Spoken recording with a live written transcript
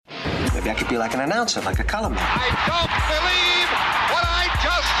Maybe I could be like an announcer, like a column man. I don't believe what I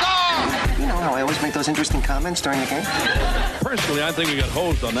just saw! You know how I always make those interesting comments during the game? Personally, I think we got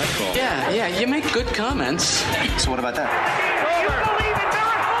hosed on that call. Yeah, you make good comments. So what about that?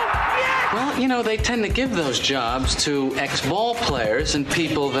 Well, they tend to give those jobs to ex-ball players and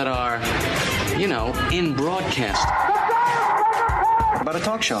people that are, in broadcast. What about a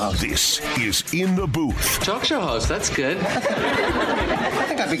talk show host? This is In the Booth. Talk show host, that's good. I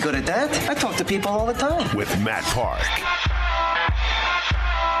think I'd be good at that. I talk to people all the time. With Matt Park.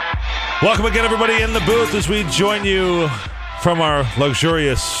 Welcome again, everybody, in the booth as we join you from our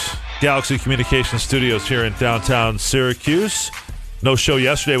luxurious Galaxy Communications studios here in downtown Syracuse. No show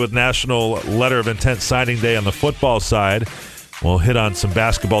yesterday with National Letter of Intent Signing Day on the football side. We'll hit on some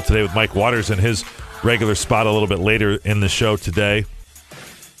basketball today with Mike Waters in his regular spot a little bit later in the show today.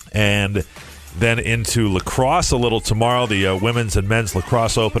 And then into lacrosse a little tomorrow. The women's and men's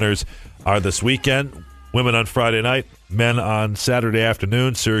lacrosse openers are this weekend. Women on Friday night, men on Saturday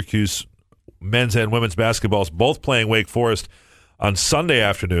afternoon. Syracuse men's and women's basketballs both playing Wake Forest on Sunday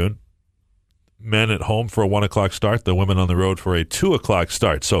afternoon. Men at home for a 1 o'clock start, the women on the road for a 2 o'clock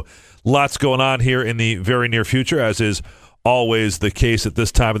start. So lots going on here in the very near future, as is always the case at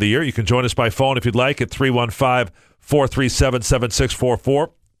this time of the year. You can join us by phone if you'd like at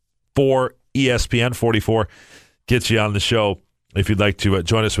 315-437-7644 for ESPN 44. Gets you on the show if you'd like to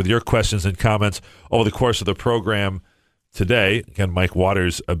join us with your questions and comments over the course of the program today. Again, Mike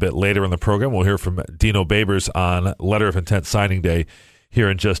Waters a bit later in the program. We'll hear from Dino Babers on Letter of Intent Signing Day here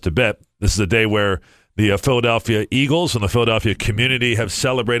in just a bit. This is a day where the Philadelphia Eagles and the Philadelphia community have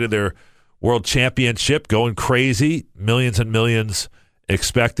celebrated their world championship, going crazy, millions and millions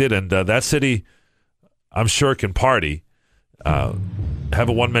expected, and that city, I'm sure, can party.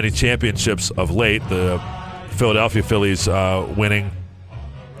 Haven't won many championships of late. The Philadelphia Phillies winning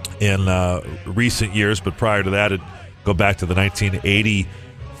in recent years, but prior to that, it'd go back to the 1980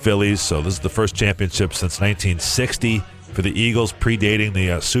 Phillies. So this is the first championship since 1960 for the Eagles, predating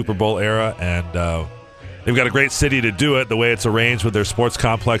the Super Bowl era, and they've got a great city to do it, the way it's arranged with their sports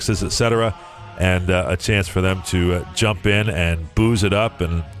complexes, etc., and a chance for them to jump in and booze it up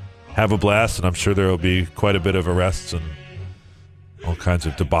and have a blast, and I'm sure there will be quite a bit of arrests and all kinds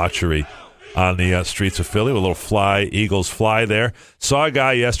of debauchery on the streets of Philly. A little Eagles fly there. Saw a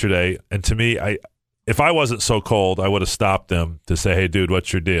guy yesterday, and to me, if I wasn't so cold, I would have stopped him to say, hey, dude,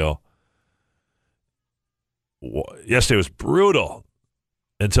 what's your deal? Yesterday was brutal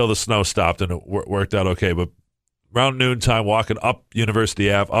until the snow stopped, and it worked out okay. But around noontime, walking up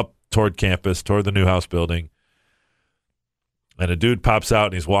University Ave, up toward campus, toward the Newhouse building, and a dude pops out,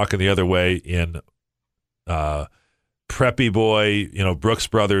 and he's walking the other way in preppy boy, Brooks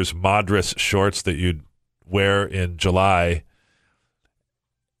Brothers Madras shorts that you'd wear in July,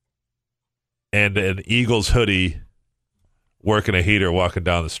 and an Eagles hoodie, working a heater, walking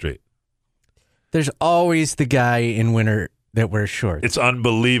down the street. There's always the guy in winter that wears shorts. It's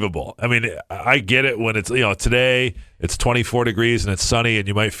unbelievable. I mean, I get it when it's, today it's 24 degrees and it's sunny and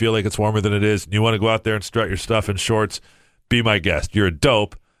you might feel like it's warmer than it is, and you want to go out there and strut your stuff in shorts. Be my guest. You're a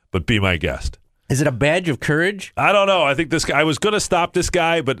dope, but be my guest. Is it a badge of courage? I don't know. I think this guy, I was going to stop this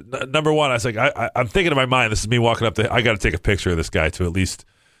guy, but number one, I was like, I'm thinking in my mind, this is me walking up I got to take a picture of this guy to at least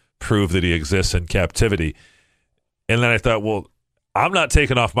prove that he exists in captivity. And then I thought, well, I'm not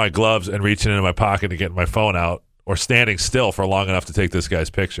taking off my gloves and reaching into my pocket and getting my phone out or standing still for long enough to take this guy's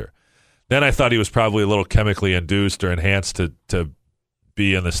picture. Then I thought he was probably a little chemically induced or enhanced to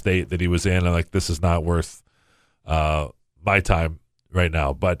be in the state that he was in. I'm like, this is not worth my time right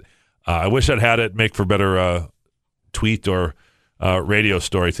now. But I wish I'd had it make for better tweet or radio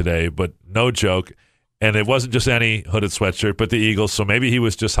story today, but no joke. And it wasn't just any hooded sweatshirt, but the Eagles. So maybe he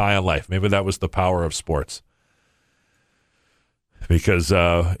was just high on life. Maybe that was the power of sports, because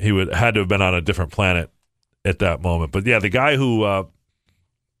he had to have been on a different planet at that moment. But yeah, the guy who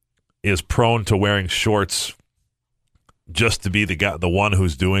is prone to wearing shorts just to be the one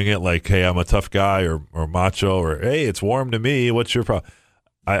who's doing it, like, hey, I'm a tough guy, or macho, or hey, it's warm to me, what's your problem?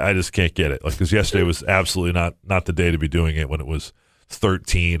 I just can't get it. Like, because yesterday was absolutely not the day to be doing it, when it was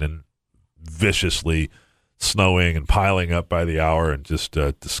 13 and viciously snowing and piling up by the hour and just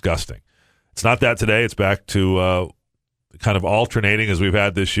disgusting. It's not that today. It's back to kind of alternating as we've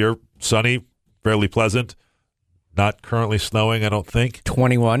had this year. Sunny, fairly pleasant. Not currently snowing, I don't think.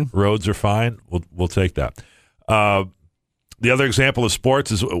 21. Roads are fine. We'll take that. The other example of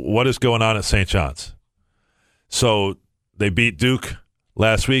sports is what is going on at St. John's. So they beat Duke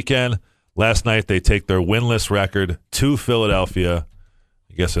last weekend. Last night they take their winless record to Philadelphia,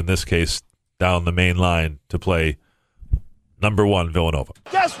 I guess in this case down the main line, to play number 1 Villanova.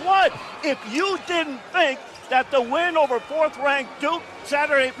 Guess what? If you didn't think that the win over 4th-ranked Duke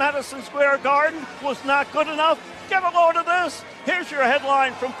Saturday at Madison Square Garden was not good enough, get a load of this. Here's your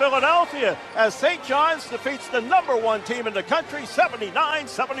headline from Philadelphia as St. John's defeats the number 1 team in the country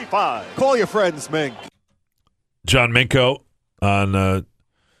 79-75. Call your friends, Mink. John Minko on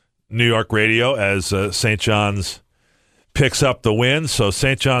New York radio as St. John's picks up the win. So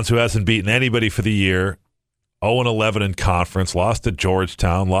St. John's, who hasn't beaten anybody for the year, 0-11 in conference, lost to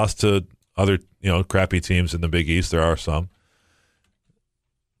Georgetown, lost to other crappy teams in the Big East. There are some.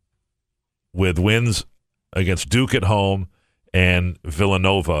 With wins against Duke at home and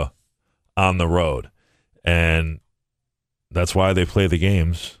Villanova on the road. And that's why they play the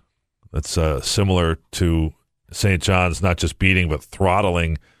games. That's similar to St. John's not just beating but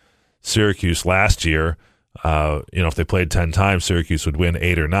throttling Syracuse last year. If they played 10 times, Syracuse would win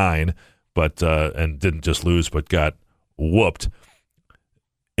 8 or 9, but and didn't just lose but got whooped.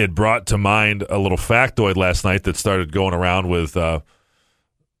 It brought to mind a little factoid last night that started going around with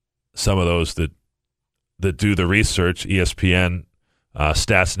some of those that do the research. ESPN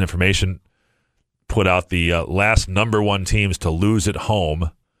Stats and Information put out the last number 1 teams to lose at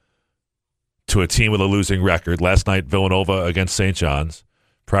home to a team with a losing record. Last night, Villanova against St. John's.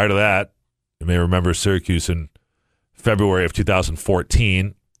 Prior to that, you may remember Syracuse in February of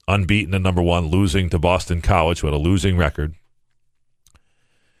 2014, unbeaten at number 1, losing to Boston College, who had a losing record.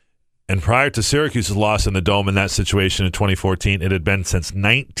 And prior to Syracuse's loss in the Dome in that situation in 2014, it had been since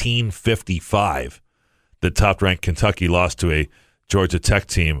 1955 that top-ranked Kentucky lost to a Georgia Tech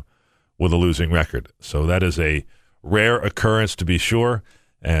team with a losing record. So that is a rare occurrence to be sure.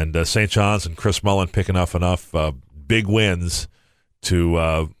 And St. John's and Chris Mullen picking up enough big wins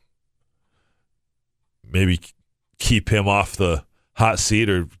to maybe keep him off the hot seat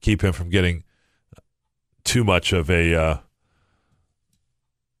or keep him from getting too much of a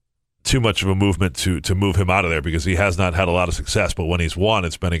movement to move him out of there, because he has not had a lot of success. But when he's won,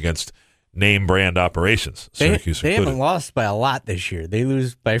 it's been against name brand operations. Syracuse they haven't lost by a lot this year. They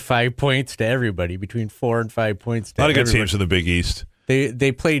lose by 5 points to everybody, between 4 and 5 points to a lot of good everybody. teams in the Big East.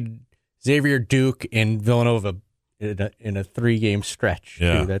 They played Xavier, Duke, and Villanova in a 3-game stretch.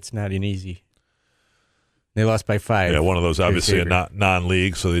 Yeah. Too. That's not an easy. They lost by 5. Yeah, one of those obviously a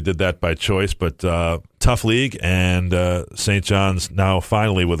non-league, so they did that by choice. But tough league, and St. John's now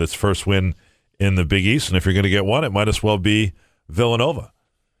finally with its first win in the Big East. And if you're going to get one, it might as well be Villanova.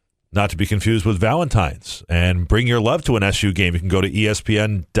 Not to be confused with Valentine's. And bring your love to an SU game. You can go to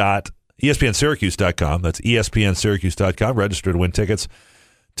ESPNSyracuse.com. That's ESPNSyracuse.com. Register to win tickets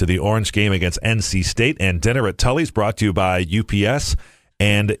to the Orange game against NC State and dinner at Tully's, brought to you by UPS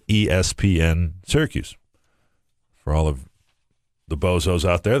and ESPN Syracuse. For all of the bozos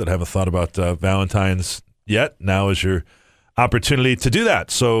out there that haven't thought about Valentine's yet, now is your opportunity to do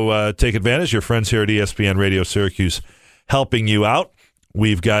that. So take advantage. Your friends here at ESPN Radio Syracuse helping you out.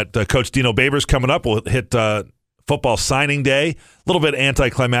 We've got Coach Dino Babers coming up. We'll hit football signing day. A little bit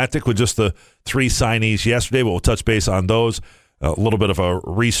anticlimactic with just the 3 signees yesterday, but we'll touch base on those. A little bit of a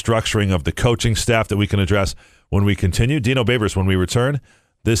restructuring of the coaching staff that we can address when we continue. Dino Babers when we return.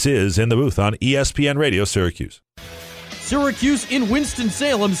 This is In the Booth on ESPN Radio Syracuse. Syracuse in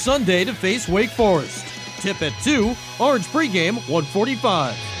Winston-Salem Sunday to face Wake Forest. Tip at 2, Orange pregame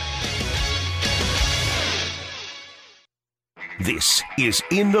 1:45. This is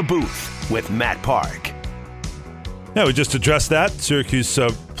In the Booth with Matt Park. Yeah, we just addressed that. Syracuse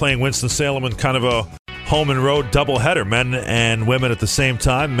playing Winston-Salem in kind of a home and road doubleheader. Men and women at the same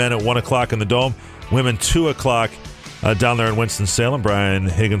time. Men at 1 o'clock in the Dome. Women 2 o'clock down there in Winston-Salem. Brian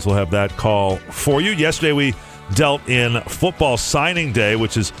Higgins will have that call for you. Yesterday we dealt in football signing day,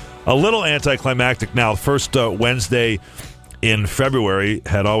 which is a little anticlimactic now. First Wednesday in February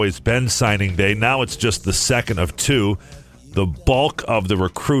had always been signing day. Now it's just the second of 2. The bulk of the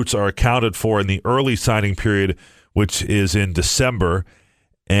recruits are accounted for in the early signing period, which is in December.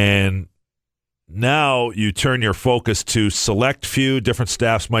 And now you turn your focus to select few. Different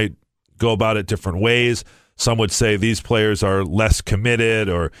staffs might go about it different ways. Some would say these players are less committed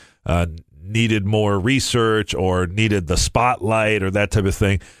or needed more research or needed the spotlight or that type of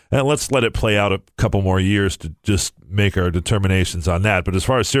thing. And let's let it play out a couple more years to just make our determinations on that. But as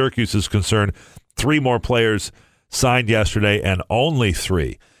far as Syracuse is concerned, 3 more players signed yesterday, and only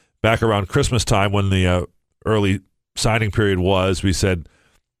 3. Back around Christmas time when the early signing period was, we said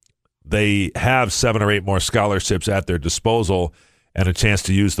they have 7 or 8 more scholarships at their disposal and a chance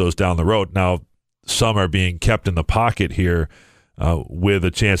to use those down the road. Now, some are being kept in the pocket here with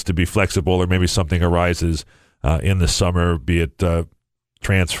a chance to be flexible, or maybe something arises in the summer, be it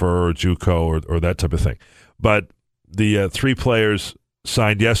transfer or JUCO or that type of thing. But the three players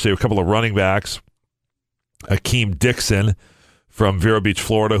signed yesterday, a couple of running backs. Akeem Dixon from Vero Beach,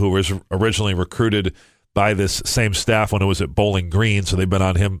 Florida, who was originally recruited by this same staff when it was at Bowling Green, so they've been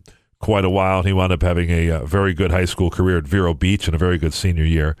on him quite a while, and he wound up having a very good high school career at Vero Beach and a very good senior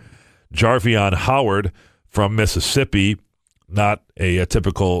year. Jarvion Howard from Mississippi, not a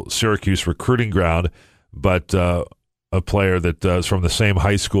typical Syracuse recruiting ground, but a player that is from the same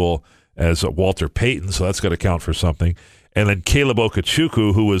high school as Walter Payton, so that's got to count for something. And then Caleb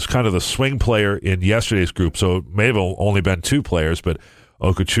Okechukwu, who was kind of the swing player in yesterday's group, so it may have only been two players, but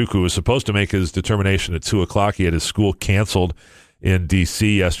Okechukwu was supposed to make his determination at 2 o'clock. He had his school canceled in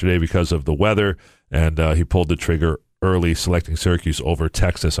D.C. yesterday because of the weather, and he pulled the trigger early, selecting Syracuse over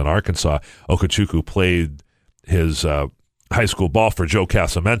Texas and Arkansas. Okechukwu played his high school ball for Joe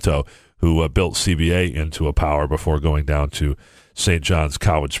Casamento, who built CBA into a power before going down to St. John's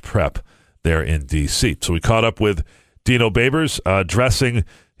College Prep there in D.C. So we caught up with Dino Babers addressing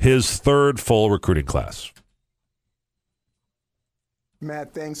his third full recruiting class.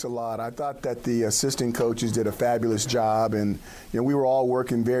 Matt, thanks a lot. I thought that the assistant coaches did a fabulous job, and we were all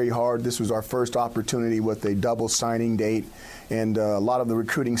working very hard. This was our first opportunity with a double signing date, and a lot of the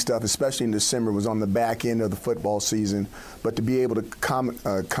recruiting stuff, especially in December, was on the back end of the football season. But to be able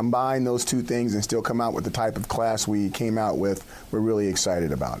to combine those two things and still come out with the type of class we came out with, we're really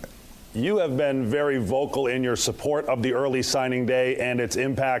excited about it. You have been very vocal in your support of the early signing day and its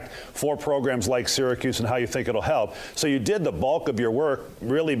impact for programs like Syracuse and how you think it'll help. So you did the bulk of your work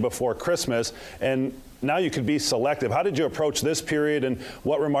really before Christmas, and now you could be selective. How did you approach this period, and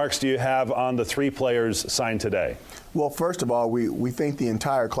what remarks do you have on the three players signed today? Well, first of all, we think the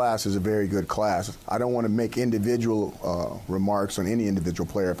entire class is a very good class. I don't want to make individual remarks on any individual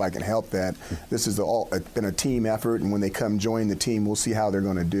player if I can help that. This is been a team effort, and when they come join the team, we'll see how they're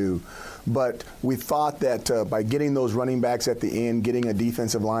going to do. But we thought that by getting those running backs at the end, getting a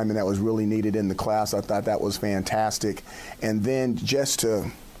defensive lineman that was really needed in the class, I thought that was fantastic. And then just to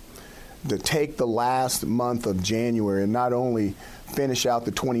take the last month of January and not only finish out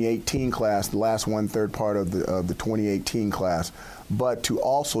the 2018 class, the last 1/3 part of the 2018 class, but to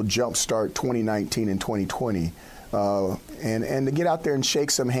also jumpstart 2019 and 2020, and to get out there and shake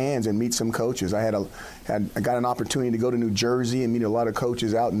some hands and meet some coaches. I got an opportunity to go to New Jersey and meet a lot of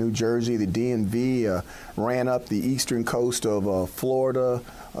coaches out in New Jersey. The DMV ran up the eastern coast of Florida,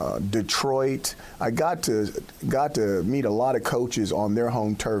 Detroit. I got to meet a lot of coaches on their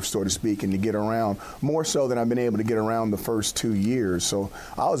home turf, so to speak, and to get around more so than I've been able to get around the first 2 years. So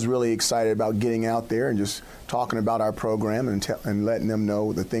I was really excited about getting out there and just talking about our program and letting them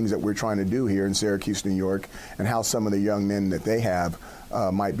know the things that we're trying to do here in Syracuse, New York, and how some of the young men that they have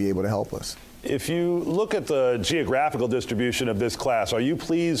might be able to help us. If you look at the geographical distribution of this class, are you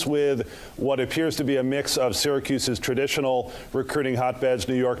pleased with what appears to be a mix of Syracuse's traditional recruiting hotbeds,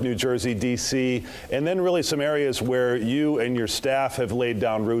 New York, New Jersey, D.C., and then really some areas where you and your staff have laid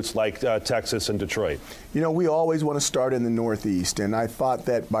down roots like Texas and Detroit? We always want to start in the Northeast, and I thought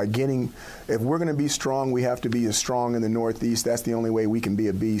that if we're going to be strong, we have to be as strong in the Northeast. That's the only way we can be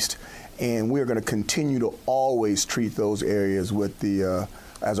a beast, and we're going to continue to always treat those areas with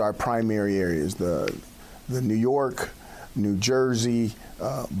as our primary areas, the New York, New Jersey,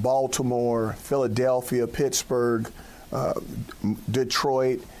 Baltimore, Philadelphia, Pittsburgh,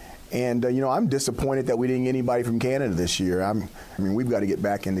 Detroit. And, I'm disappointed that we didn't get anybody from Canada this year. We've got to get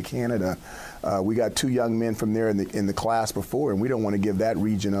back into Canada. We got 2 young men from there in the class before, and we don't want to give that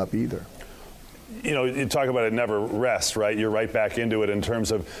region up either. You talk about it never rests, right? You're right back into it in terms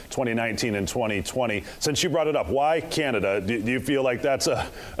of 2019 and 2020. Since you brought it up, why Canada? Do you feel like that's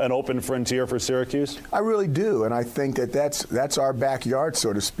an open frontier for Syracuse? I really do, and I think that that's our backyard,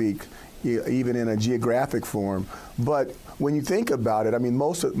 so to speak, even in a geographic form. But when you think about it,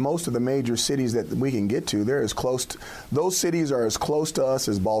 most of the major cities that we can get to, those cities are as close to us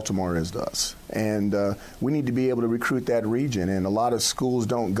as Baltimore is to us. And we need to be able to recruit that region. And a lot of schools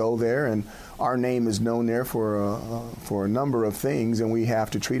don't go there, and our name is known there for a number of things, and we have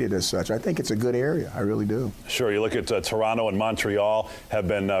to treat it as such. I think it's a good area. I really do. Sure. You look at Toronto and Montreal have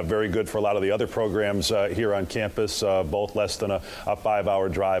been very good for a lot of the other programs here on campus, both less than a 5-hour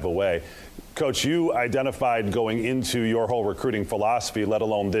drive away. Coach, you identified going into your whole recruiting philosophy, let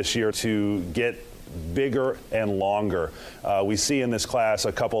alone this year, to get bigger and longer. We see in this class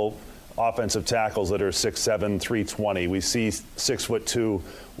a couple offensive tackles that are 6'7", 320. We see 6'2"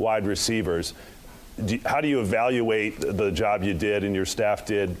 wide receivers. How do you evaluate the job you did and your staff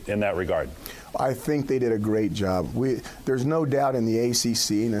did in that regard? I think they did a great job. There's no doubt in the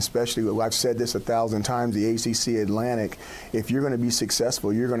ACC, and especially, I've said this 1,000 times, the ACC Atlantic, if you're going to be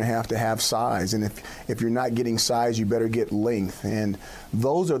successful, you're going to have size. And if you're not getting size, you better get length. And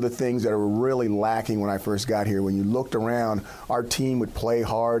those are the things that are really lacking when I first got here. When you looked around, our team would play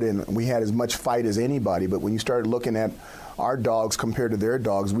hard, and we had as much fight as anybody. But when you started looking at our dogs compared to their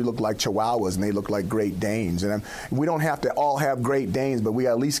dogs, we look like Chihuahuas and they look like Great Danes. And we don't have to all have Great Danes, but we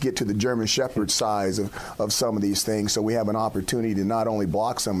at least get to the German Shepherd size of some of these things, so we have an opportunity to not only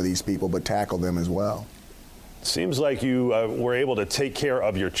block some of these people, but tackle them as well. Seems like you were able to take care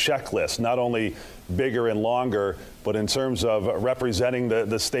of your checklist, not only bigger and longer, but in terms of representing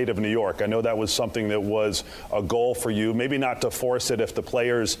the state of New York. I know that was something that was a goal for you, maybe not to force it if the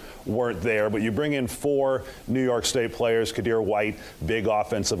players weren't there, but you bring in 4 New York State players: Kadir White, big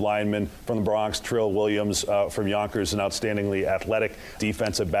offensive lineman from the Bronx; Trill Williams from Yonkers, an outstandingly athletic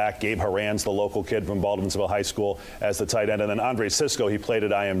defensive back; Gabe Horan's the local kid from Baldwinsville High School as the tight end; and then Andre Cisco, he played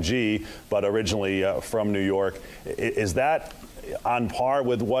at IMG, but originally from New York. Is that on par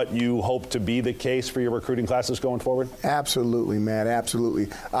with what you hope to be the case for your recruiting classes going forward? Absolutely, Matt, absolutely.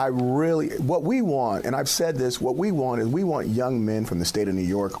 What we want, and I've said this, what we want is we want young men from the state of New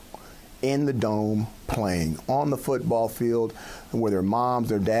York in the Dome playing on the football field, where their moms,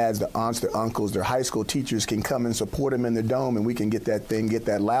 their dads, their aunts, their uncles, their high school teachers can come and support them in the Dome, and we can get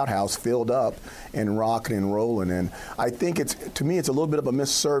that loud house filled up and rocking and rolling. And I think to me, it's a little bit of a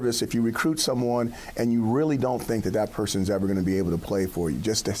misservice if you recruit someone and you really don't think that person's ever going to be able to play for you,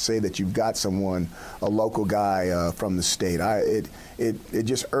 just to say that you've got someone, a local guy from the state. It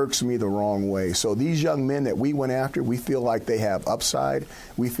just irks me the wrong way. So these young men that we went after, we feel like they have upside.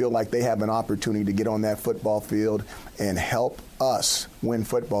 We feel like they have an opportunity to get on that football field and help us win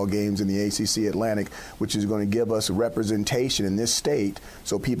football games in the ACC Atlantic, which is going to give us representation in this state.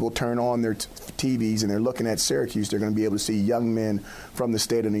 So people turn on their TVs and they're looking at Syracuse, they're going to be able to see young men from the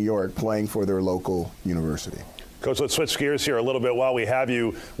state of New York playing for their local university. Coach, let's switch gears here a little bit while we have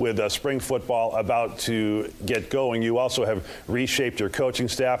you with spring football about to get going. You also have reshaped your coaching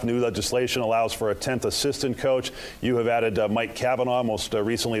staff. New legislation allows for a 10th assistant coach. You have added Mike Cavanaugh, most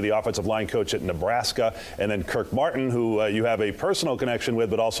recently the offensive line coach at Nebraska, and then Kirk Martin, who you have a personal connection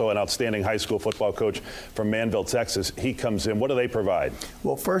with, but also an outstanding high school football coach from Manville, Texas. He comes in. What do they provide?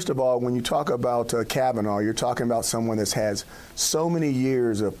 Well, first of all, when you talk about Cavanaugh, you're talking about someone that has so many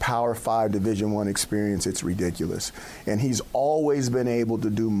years of Power 5 Division I experience, it's ridiculous. And he's always been able to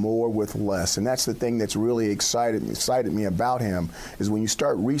do more with less. And that's the thing that's really excited me about him, is when you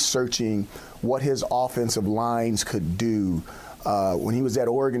start researching what his offensive lines could do. When he was at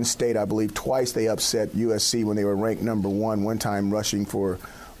Oregon State, I believe twice they upset USC when they were ranked number 1, one time rushing for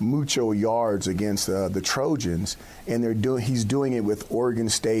mucho yards against the Trojans. And he's doing it with Oregon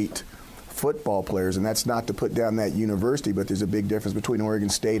State football players, and that's not to put down that university, but there's a big difference between Oregon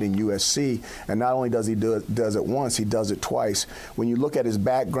State and USC. And not only does he does it once, he does it twice. When you look at his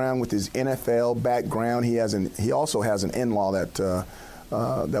background with his NFL background, he also has an in-law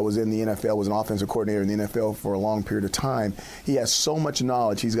that was in the NFL, was an offensive coordinator in the NFL for a long period of time. He has so much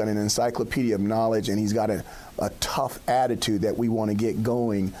knowledge. He's got an encyclopedia of knowledge, and he's got a tough attitude that we want to get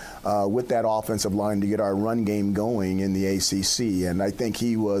going with that offensive line to get our run game going in the ACC. And I think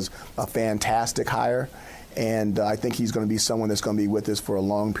he was a fantastic hire, and I think he's going to be someone that's going to be with us for a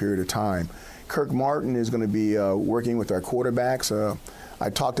long period of time. Kirk Martin is going to be working with our quarterbacks. I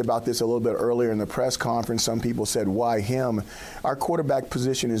talked about this a little bit earlier in the press conference. Some people said, why him? Our quarterback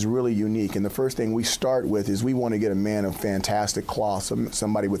position is really unique, and the first thing we start with is we want to get a man of fantastic cloth,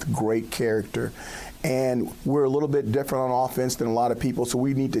 somebody with great character. And we're a little bit different on offense than a lot of people, so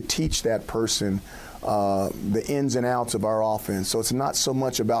we need to teach that person the ins and outs of our offense. So it's not so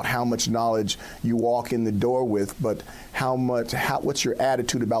much about how much knowledge you walk in the door with, but what's your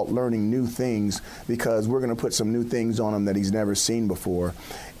attitude about learning new things, because we're going to put some new things on him that he's never seen before.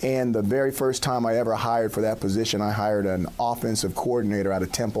 And the very first time I ever hired for that position, I hired an offensive coordinator out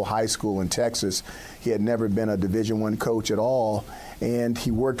of Temple High School in Texas. He had never been a Division I coach at all, and he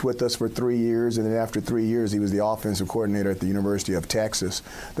worked with us for 3 years, and then after 3 years, he was the offensive coordinator at the University of Texas.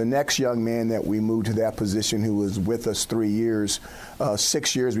 The next young man that we moved to that position, who was with us 3 years,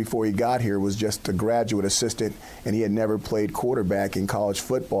 6 years before he got here, was just a graduate assistant, and he had never played quarterback in college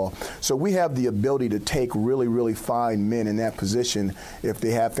football. So we have the ability to take really, really fine men in that position if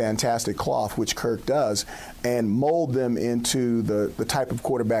they have fantastic cloth, which Kirk does, and mold them into the type of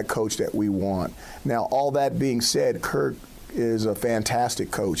quarterback coach that we want. Now, all that being said, Kirk is a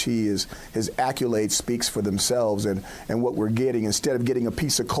fantastic coach. His accolades speaks for themselves, and what we're getting, instead of getting a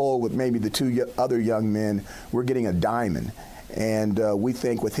piece of coal with maybe the two other young men, we're getting a diamond. And we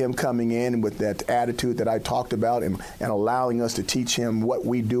think with him coming in with that attitude that I talked about and allowing us to teach him what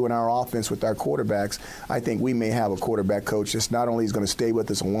we do in our offense with our quarterbacks, I think we may have a quarterback coach that's not only is going to stay with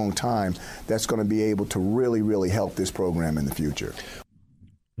us a long time, that's going to be able to really, really help this program in the future.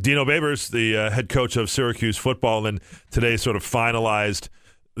 Dino Babers, the head coach of Syracuse football, and today sort of finalized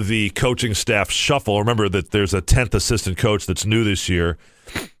the coaching staff shuffle. Remember that there's a 10th assistant coach that's new this year.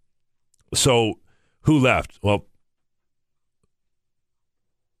 So who left? Well,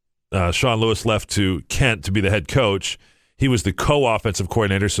 Sean Lewis left to Kent to be the head coach. He was the co-offensive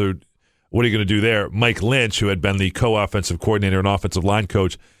coordinator, so what are you going to do there? Mike Lynch, who had been the co-offensive coordinator and offensive line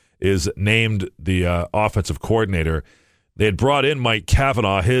coach, is named the offensive coordinator. They had brought in Mike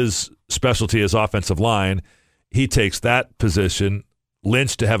Cavanaugh. His specialty is offensive line. He takes that position.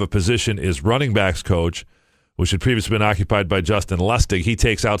 Lynch, to have a position, is running backs coach, which had previously been occupied by Justin Lustig. He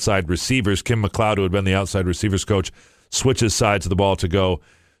takes outside receivers. Kim McLeod, who had been the outside receivers coach, switches sides of the ball to go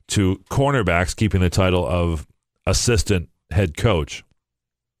to cornerbacks, keeping the title of assistant head coach.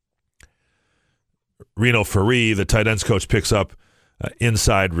 Reno Ferree, the tight ends coach, picks up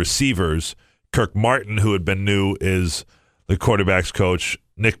inside receivers. Kirk Martin, who had been new, is the quarterbacks coach.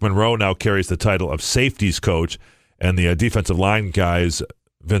 Nick Monroe now carries the title of safeties coach, and the defensive line guys,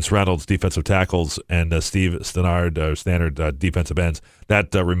 Vince Reynolds, defensive tackles, and Steve Stannard, standard defensive ends,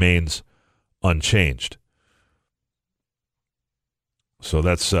 that remains unchanged. So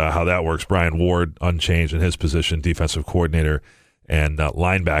that's how that works. Brian Ward, unchanged in his position, defensive coordinator and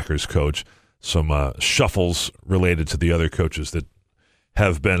linebackers coach. Some shuffles related to the other coaches that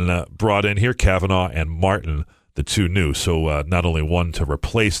have been brought in here, Cavanaugh and Martin, the two new. So not only one to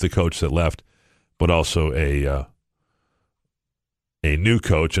replace the coach that left, but also a new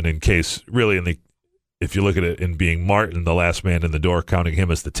coach. And in case, really, if you look at it in being Martin, the last man in the door, counting him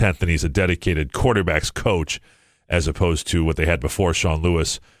as the 10th, and he's a dedicated quarterbacks coach, as opposed to what they had before. Sean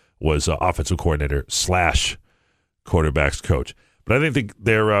Lewis was offensive coordinator / quarterbacks coach. But I think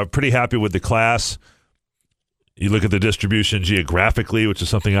they're pretty happy with the class. You look at the distribution geographically, which is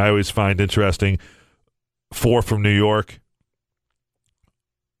something I always find interesting. 4 from New York,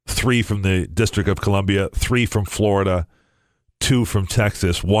 3 from the District of Columbia, 3 from Florida, 2 from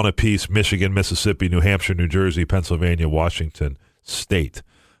Texas, 1 apiece, Michigan, Mississippi, New Hampshire, New Jersey, Pennsylvania, Washington State.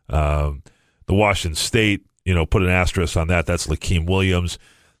 The Washington State, put an asterisk on that. That's Lakeem Williams.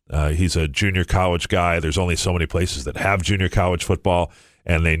 He's a junior college guy. There's only so many places that have junior college football,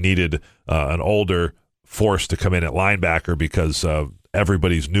 and they needed an older force to come in at linebacker because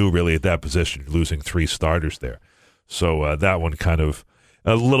everybody's new really at that position, losing 3 starters there. So that one kind of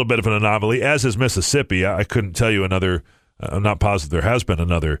a little bit of an anomaly, as is Mississippi. I couldn't tell you another, I'm not positive there has been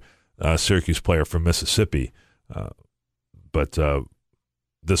another Syracuse player from Mississippi, but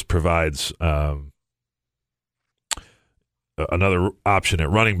this provides another option at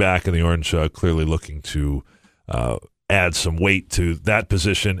running back, and the Orange clearly looking to add some weight to that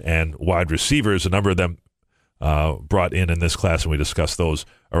position, and wide receivers, a number of them brought in this class, and we discussed those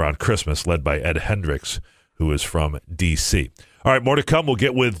around Christmas, led by Ed Hendricks, who is from D.C. All right, more to come. We'll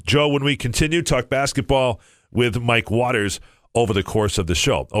get with Joe when we continue. Talk basketball with Mike Waters over the course of the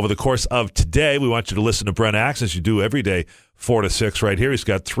show. Over the course of today, we want you to listen to Brent Axe, as you do every day, 4 to 6 right here. He's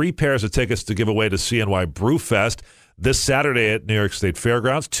got 3 pairs of tickets to give away to CNY Brewfest this Saturday at New York State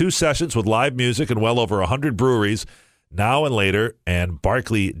Fairgrounds. 2 sessions with live music and well over 100 breweries, Now and Later and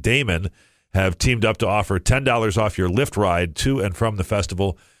Barclay Damon have teamed up to offer $10 off your Lyft ride to and from the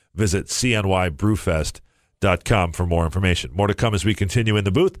festival. Visit cnybrewfest.com for more information. More to come as we continue in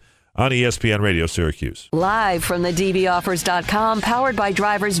the booth on ESPN Radio Syracuse. Live from the dboffers.com, powered by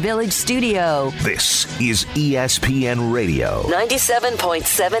Drivers Village Studio. This is ESPN Radio.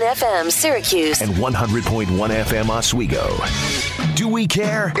 97.7 FM Syracuse. And 100.1 FM Oswego. Do we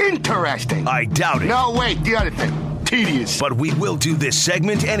care? Interesting. I doubt it. No, wait, the other thing. Tedious. But we will do this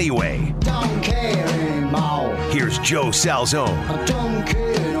segment anyway. Don't care anymore. Here's Joe Salzone. I don't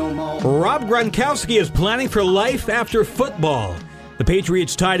care no more. Rob Gronkowski is planning for life after football. The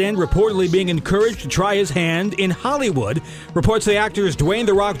Patriots tight end reportedly being encouraged to try his hand in Hollywood. Reports the actors Dwayne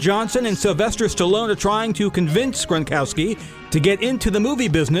 "The Rock" Johnson and Sylvester Stallone are trying to convince Gronkowski to get into the movie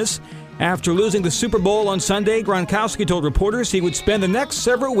business. After losing the Super Bowl on Sunday, Gronkowski told reporters he would spend the next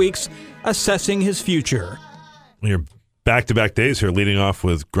several weeks assessing his future. You're back-to-back days here, leading off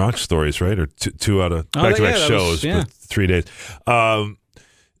with Gronk stories, right? Or two out of back-to-back shows, but 3 days.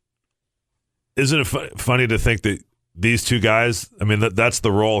 Isn't it funny to think that these two guys, I mean, that's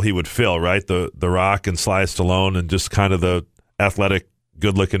the role he would fill, right? The Rock and Sly Stallone, and just kind of the athletic,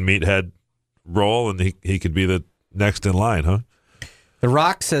 good-looking meathead role, and he could be the next in line, huh? The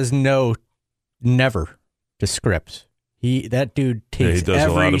Rock says no, never to scripts. That dude takes he does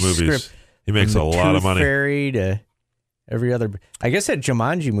every a lot of movies. Script, he makes a lot of money. Fairy to every other. I guess that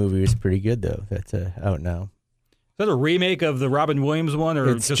Jumanji movie was pretty good though. That's out now. Is that a remake of the Robin Williams one, or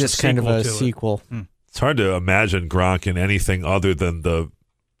it's just a kind of a to sequel? It's hard to imagine Gronk in anything other than the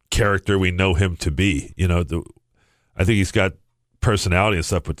character we know him to be. You know, I think he's got personality and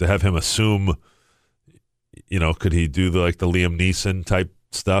stuff, but to have him assume, you know, could he do the Liam Neeson type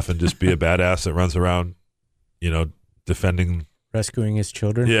stuff and just be a badass that runs around, you know, defending, rescuing his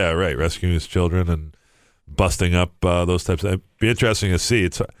children? Yeah, right, rescuing his children and busting up those types. It'd be interesting to see.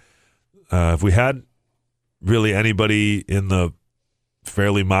 It's if we had really anybody in the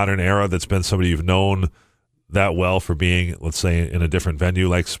fairly modern era that's been somebody you've known that well for being, let's say, in a different venue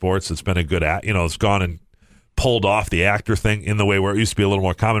like sports, it's been a good act. You know, it's gone and pulled off the actor thing in the way where it used to be a little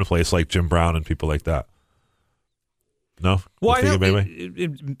more commonplace, like Jim Brown and people like that. No? Well,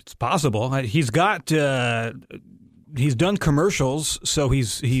 it's possible. He's got he's done commercials, so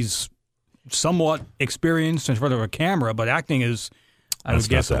he's somewhat experienced in front of a camera, but acting is, I would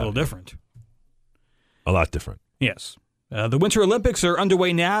guess, a little different. A lot different. Yes. The Winter Olympics are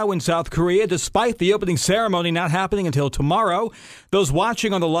underway now in South Korea, despite the opening ceremony not happening until tomorrow. Those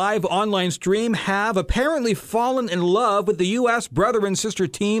watching on the live online stream have apparently fallen in love with the U.S. brother and sister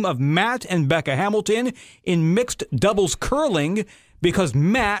team of Matt and Becca Hamilton in mixed doubles curling because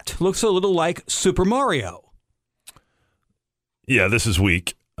Matt looks a little like Super Mario. Yeah, this is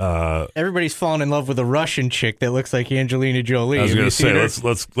weak. Everybody's fallen in love with a Russian chick that looks like Angelina Jolie. I was going to say,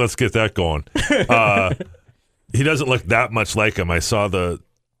 let's get that going. He doesn't look that much like him. I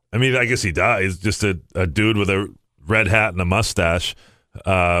mean, I guess he does. He's just a dude with a red hat and a mustache.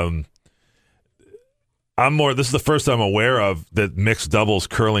 This is the first I'm aware of that mixed doubles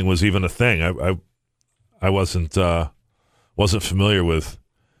curling was even a thing. I wasn't familiar with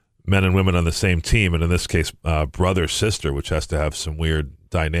men and women on the same team, and in this case, brother sister, which has to have some weird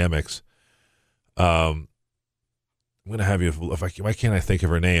dynamics. I'm going to have you. Why can't I think of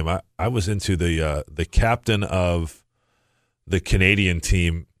her name? I was into the captain of the Canadian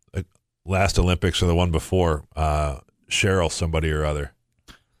team last Olympics or the one before, Cheryl somebody or other.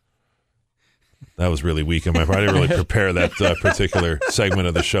 That was really weak. I didn't really prepare that particular segment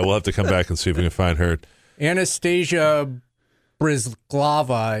of the show. We'll have to come back and see if we can find her. Anastasia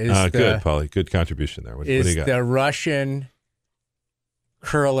Brizglava is good, Paulie. Good contribution there. What do you got? The Russian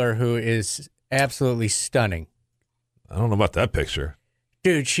curler who is absolutely stunning. I don't know about that picture.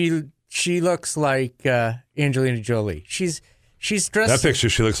 Dude, she looks like Angelina Jolie. She's dressed. That picture,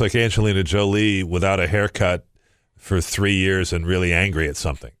 she looks like Angelina Jolie without a haircut for 3 years and really angry at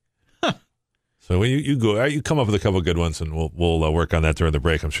something. Huh. So when you go, you come up with a couple of good ones, and we'll work on that during the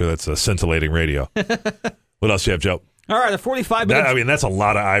break. I'm sure that's a scintillating radio. What else do you have, Joe? All right, a 45 minutes. That's a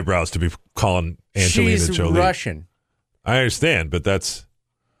lot of eyebrows to be calling Angelina Jolie. She's Russian. I understand, but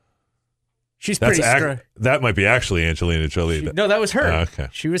she's pretty strong. That might be actually Angelina Jolie. No, that was her. Okay.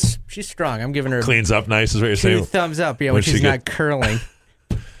 She's strong. I'm giving her cleans up nice is what you're saying. 2 thumbs up. Yeah, when she's not curling.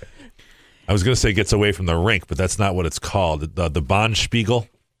 I was going to say gets away from the rink, but that's not what it's called. The Bonspiegel.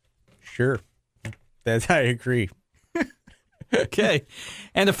 Sure, I agree. Okay.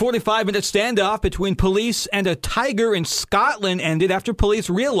 And a 45-minute standoff between police and a tiger in Scotland ended after police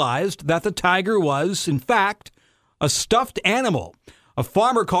realized that the tiger was, in fact, a stuffed animal. A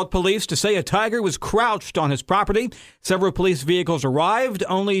farmer called police to say a tiger was crouched on his property. Several police vehicles arrived,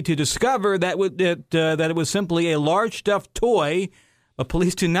 only to discover that it was simply a large stuffed toy, but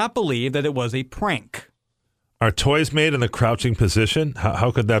police do not believe that it was a prank. Are toys made in the crouching position?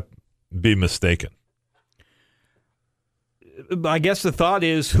 How could that be mistaken? I guess the thought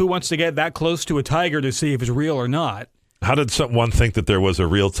is, who wants to get that close to a tiger to see if it's real or not? How did one think that there was a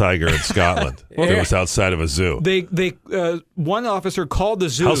real tiger in Scotland that was outside of a zoo? One officer called the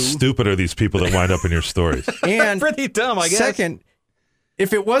zoo. How stupid are these people that wind up in your stories? And pretty dumb, I guess. Second,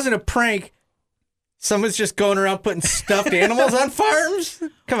 if it wasn't a prank, someone's just going around putting stuffed animals on farms?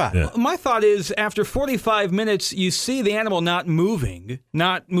 Come on. Yeah. My thought is, after 45 minutes, you see the animal not moving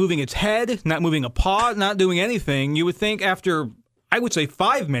its head, not moving a paw, not doing anything. You would think after, I would say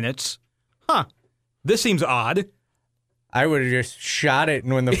 5 minutes, this seems odd. I would have just shot it,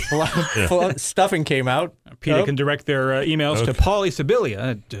 and when the stuffing came out... PETA can direct their emails to Paulie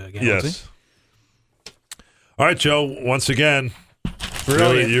Sibilia at Galaxy. Yes. All right, Joe, once again...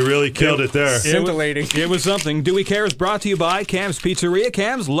 Brilliant. You really killed it there. Scintillating. It was something. Do We Care is brought to you by Cam's Pizzeria.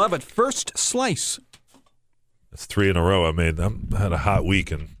 Cam's love at first slice. That's 3 in a row. I had a hot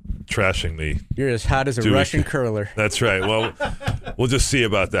week and trashing the. You're as hot as a Russian curler. That's right. Well, we'll just see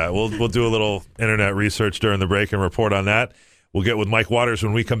about that. We'll do a little internet research during the break and report on that. We'll get with Mike Waters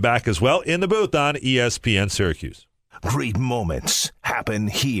when we come back as well in the booth on ESPN Syracuse. Great moments happen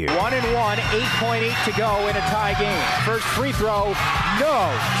here. 1-1, 8.8 to go in a tie game. First free throw,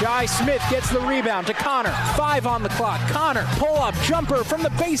 no. Jai Smith gets the rebound to Connor. 5 on the clock. Connor, pull up, jumper from the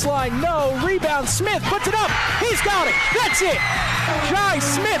baseline, no. Rebound, Smith puts it up. He's got it. That's it. Jai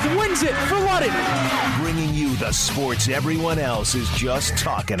Smith wins it for Ludden. Bringing you the sports everyone else is just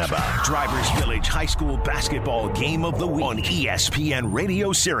talking about. Drivers Village High School Basketball Game of the Week on ESPN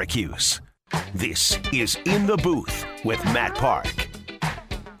Radio Syracuse. This is In the Booth with Matt Park.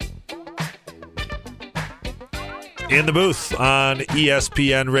 In the booth on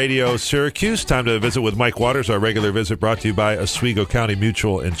ESPN Radio Syracuse. Time to visit with Mike Waters, our regular visit brought to you by Oswego County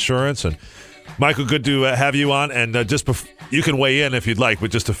Mutual Insurance. And Michael, good to have you on. And you can weigh in if you'd like,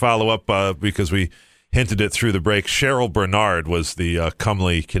 but just to follow up, because we hinted it through the break, Cheryl Bernard was the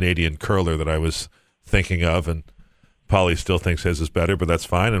comely Canadian curler that I was thinking of. And Polly still thinks his is better, but that's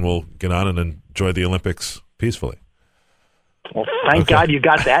fine, and we'll get on and enjoy the Olympics peacefully. Well, thank God you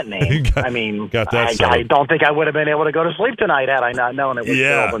got that name. I don't think I would have been able to go to sleep tonight had I not known it was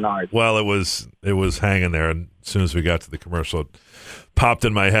Cheryl Bernard. Well, it was hanging there, and as soon as we got to the commercial, it popped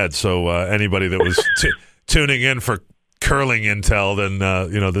in my head. So anybody that was tuning in for curling intel, then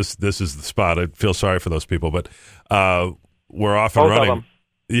this is the spot. I feel sorry for those people, but we're off and running. Both of them.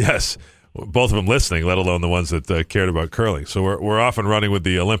 Yes. Both of them listening, let alone the ones that cared about curling. So we're off and running with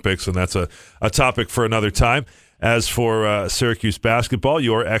the Olympics, and that's a topic for another time. As for Syracuse basketball,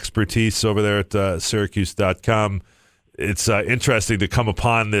 your expertise over there at Syracuse.com, it's interesting to come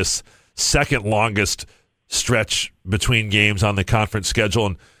upon this second longest stretch between games on the conference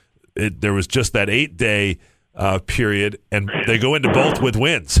schedule. And there was just that 8-day period, and they go into both with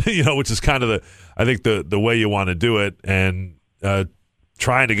wins, which is kind of the way you want to do it. And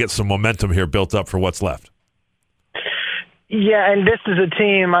trying to get some momentum here built up for what's left. Yeah, and this is a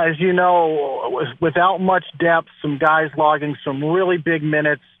team, as you know, without much depth, some guys logging some really big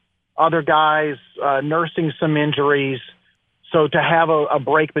minutes, other guys nursing some injuries. So to have a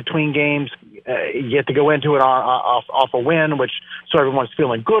break between games, you get to go into it off a win, so everyone's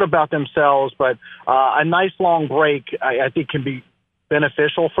feeling good about themselves. But a nice long break, I think, can be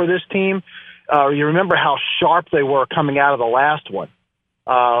beneficial for this team. You remember how sharp they were coming out of the last one.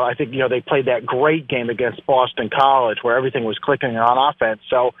 I think, they played that great game against Boston College where everything was clicking on offense.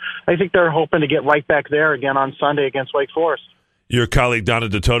 So I think they're hoping to get right back there again on Sunday against Wake Forest. Your colleague Donna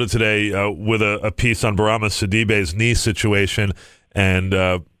DeTota today with a piece on Barama Sidibe's knee situation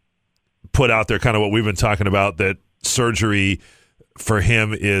and put out there kind of what we've been talking about, that surgery for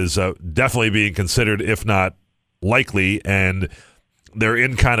him is definitely being considered, if not likely. And they're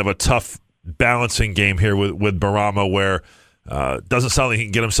in kind of a tough balancing game here with Barama where doesn't sound like he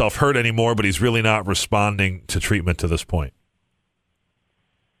can get himself hurt anymore, but he's really not responding to treatment to this point.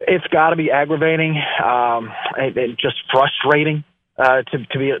 It's got to be aggravating and just frustrating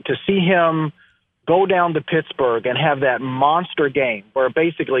to see him go down to Pittsburgh and have that monster game where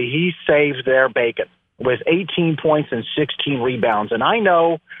basically he saved their bacon with 18 points and 16 rebounds. And I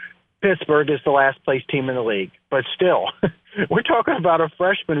know Pittsburgh is the last place team in the league, but still, we're talking about a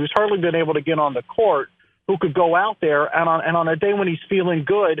freshman who's hardly been able to get on the court, who could go out there and on a day when he's feeling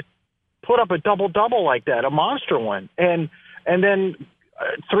good, put up a double-double like that, a monster one, and then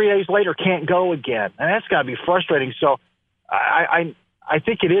 3 days later can't go again. And that's got to be frustrating. So I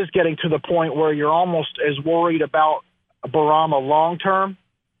think it is getting to the point where you're almost as worried about Barama long-term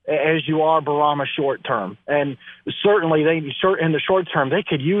as you are Barama short-term. And certainly in the short term, they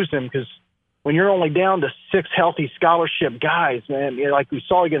could use him because when you're only down to 6 healthy scholarship guys, man, like we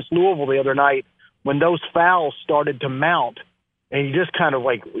saw against Louisville the other night, when those fouls started to mount, and you just kind of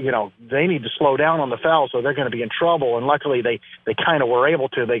they need to slow down on the fouls, so they're going to be in trouble. And luckily, they kind of were able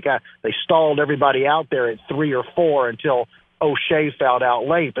to. They stalled everybody out there at 3 or 4 until O'Shea fouled out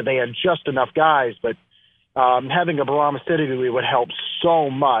late, but they had just enough guys. But having a Barama City would help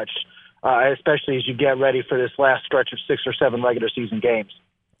so much, especially as you get ready for this last stretch of 6 or 7 regular season games.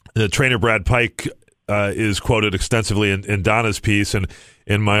 The trainer Brad Pike is quoted extensively in Donna's piece, and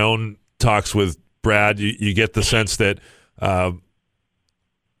in my own talks with Brad, you get the sense that,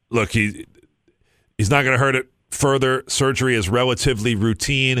 look, he's not going to hurt it further. Surgery is relatively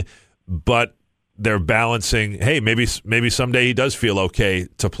routine, but they're balancing, hey, maybe someday he does feel okay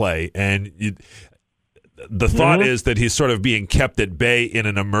to play. And the thought is that he's sort of being kept at bay in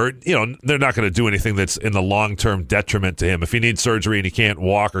an they're not going to do anything that's in the long-term detriment to him. If he needs surgery and he can't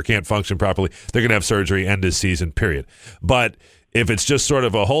walk or can't function properly, they're going to have surgery, end his season, period. But if it's just sort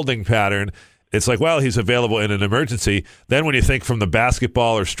of a holding pattern, it's like, well, he's available in an emergency. Then when you think from the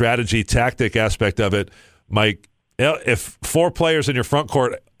basketball or strategy, tactic aspect of it, Mike, if 4 players in your front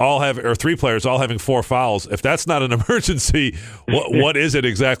court or 3 players all having 4 fouls, if that's not an emergency, what is it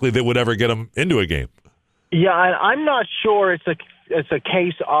exactly that would ever get him into a game? Yeah, I'm not sure it's a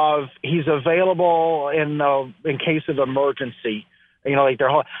case of he's available in case of emergency.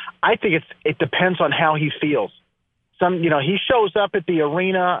 I think it depends on how he feels. He shows up at the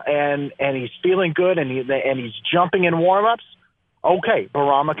arena and he's feeling good and he's jumping in warm-ups. Okay,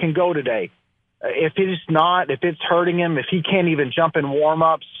 Barama can go today. If it's hurting him, if he can't even jump in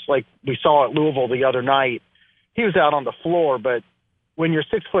warm-ups like we saw at Louisville the other night, he was out on the floor. But when you're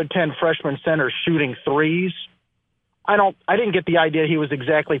 6'10" freshman center shooting threes, I didn't get the idea he was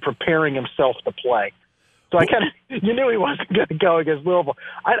exactly preparing himself to play. So you knew he wasn't going to go against Louisville.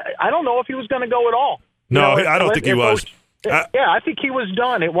 I don't know if he was going to go at all. No, I don't think he was. I think he was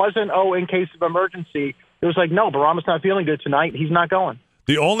done. It wasn't, in case of emergency. It was like, no, Barama's not feeling good tonight. He's not going.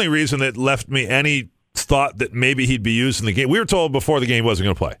 The only reason that left me any thought that maybe he'd be used in the game, we were told before the game he wasn't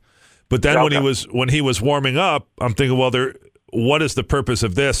going to play. But then when he was warming up, I'm thinking, well, what is the purpose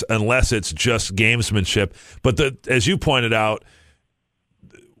of this unless it's just gamesmanship? But as you pointed out,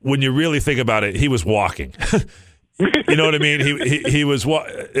 when you really think about it, he was walking. You know what I mean? He was.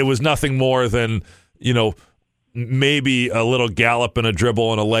 It was nothing more than maybe a little gallop and a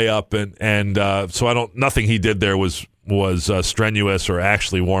dribble and a layup, and so nothing he did there was strenuous or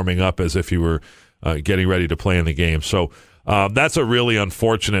actually warming up as if you were getting ready to play in the game. So that's a really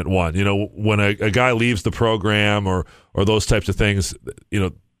unfortunate one. When a guy leaves the program or those types of things,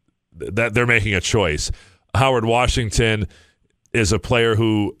 that they're making a choice. Howard Washington is a player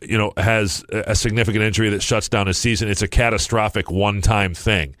who has a significant injury that shuts down his season. It's a catastrophic one-time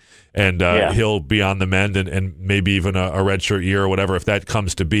thing. And he'll be on the mend and maybe even a redshirt year or whatever, if that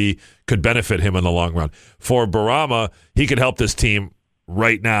comes to be, could benefit him in the long run. For Barama, he could help this team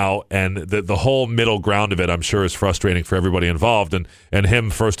right now, and the whole middle ground of it, I'm sure, is frustrating for everybody involved, and him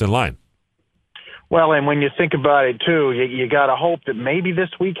first in line. Well, and when you think about it, too, you got to hope that maybe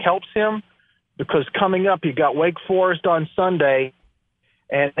this week helps him, because coming up, you got Wake Forest on Sunday,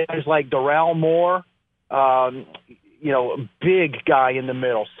 and guys like Darrell Moore, big guy in the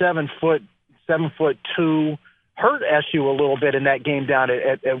middle, 7'2", hurt SU a little bit in that game down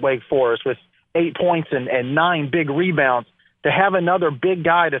at Wake Forest with 8 points and 9 big rebounds. To have another big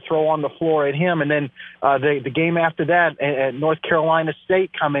guy to throw on the floor at him, and then the game after that at North Carolina State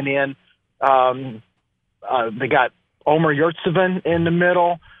coming in, they got Omer Yurtseven in the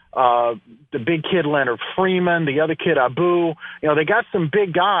middle, the big kid Leonard Freeman, the other kid Abu. They got some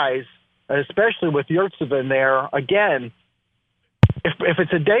big guys, especially with Yurtseven there. Again, if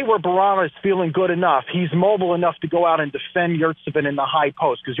it's a day where Barama is feeling good enough, he's mobile enough to go out and defend Yurtseven in the high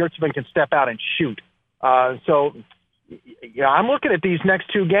post, because Yurtseven can step out and shoot. So I'm looking at these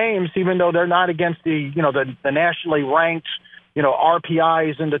next 2 games, even though they're not against the nationally ranked,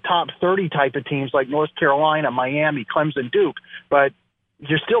 RPIs in the top 30 type of teams like North Carolina, Miami, Clemson, Duke. But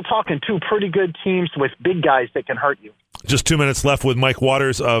you're still talking 2 pretty good teams with big guys that can hurt you. Just 2 minutes left with Mike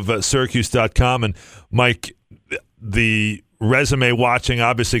Waters of Syracuse.com. And Mike, the resume watching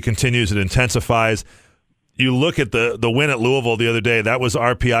obviously continues. It intensifies. You look at the win at Louisville the other day, that was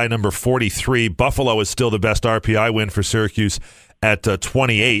RPI number 43. Buffalo is still the best RPI win for Syracuse at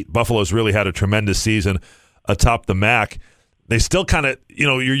 28. Buffalo's really had a tremendous season atop the MAC. They still kind of,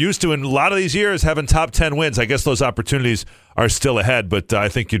 you're used to in a lot of these years having top 10 wins. I guess those opportunities are still ahead, but I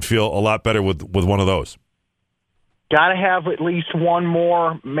think you'd feel a lot better with one of those. Got to have at least one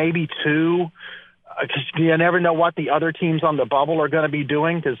more, maybe 2, because you never know what the other teams on the bubble are going to be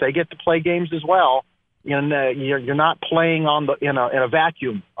doing, because they get to play games as well. You're not playing in a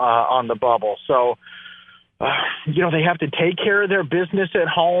vacuum on the bubble. So, they have to take care of their business at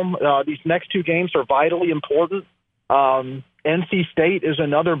home. These next 2 games are vitally important. NC State is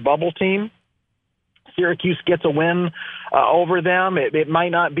another bubble team. Syracuse gets a win over them. It might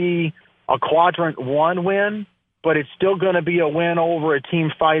not be a quadrant 1 win, but it's still going to be a win over a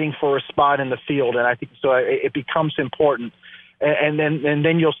team fighting for a spot in the field. And I think so it becomes important. And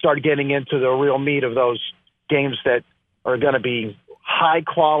then you'll start getting into the real meat of those games that are going to be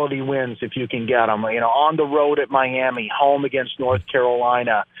high-quality wins if you can get them. On the road at Miami, home against North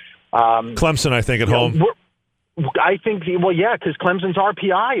Carolina. Clemson, I think, at home. I think, because Clemson's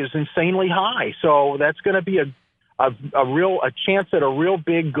RPI is insanely high. So that's going to be a chance at a real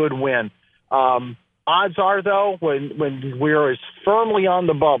big, good win. Odds are, though, when we're as firmly on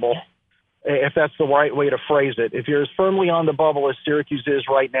the bubble, if that's the right way to phrase it, if you're as firmly on the bubble as Syracuse is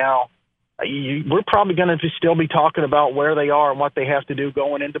right now, we're probably going to still be talking about where they are and what they have to do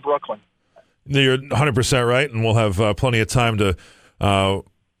going into Brooklyn. You're 100% right, and we'll have plenty of time to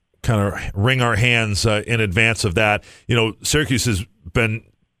kind of wring our hands in advance of that. You know, Syracuse has been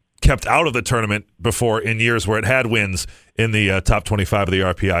kept out of the tournament before in years where it had wins in the top 25 of the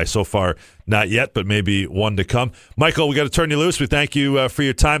RPI. So far, not yet, but maybe one to come. Michael, we got to turn you loose. We thank you for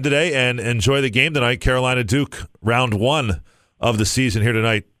your time today, and enjoy the game tonight. Carolina-Duke, round 1 of the season here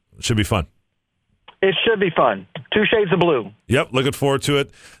tonight. Should be fun. It should be fun. 2 shades of blue. Yep, looking forward to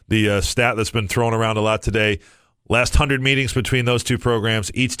it. The stat that's been thrown around a lot today, last 100 meetings between those two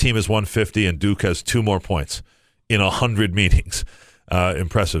programs, each team is 150, and Duke has 2 more points in 100 meetings.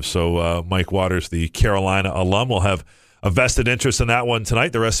 Impressive. So Mike Waters, the Carolina alum, will have a vested interest in that one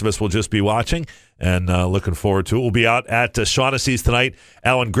tonight. The rest of us will just be watching and looking forward to it. We'll be out at Shaughnessy's tonight.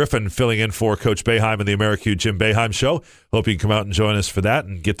 Alan Griffin filling in for Coach Boeheim in the American Jim Boeheim Show. Hope you can come out and join us for that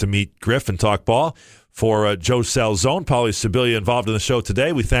and get to meet Griff and talk ball. For Joe Salzone, Paulie Sibilia involved in the show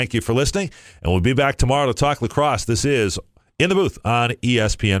today, we thank you for listening, and we'll be back tomorrow to talk lacrosse. This is In the Booth on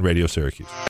ESPN Radio Syracuse.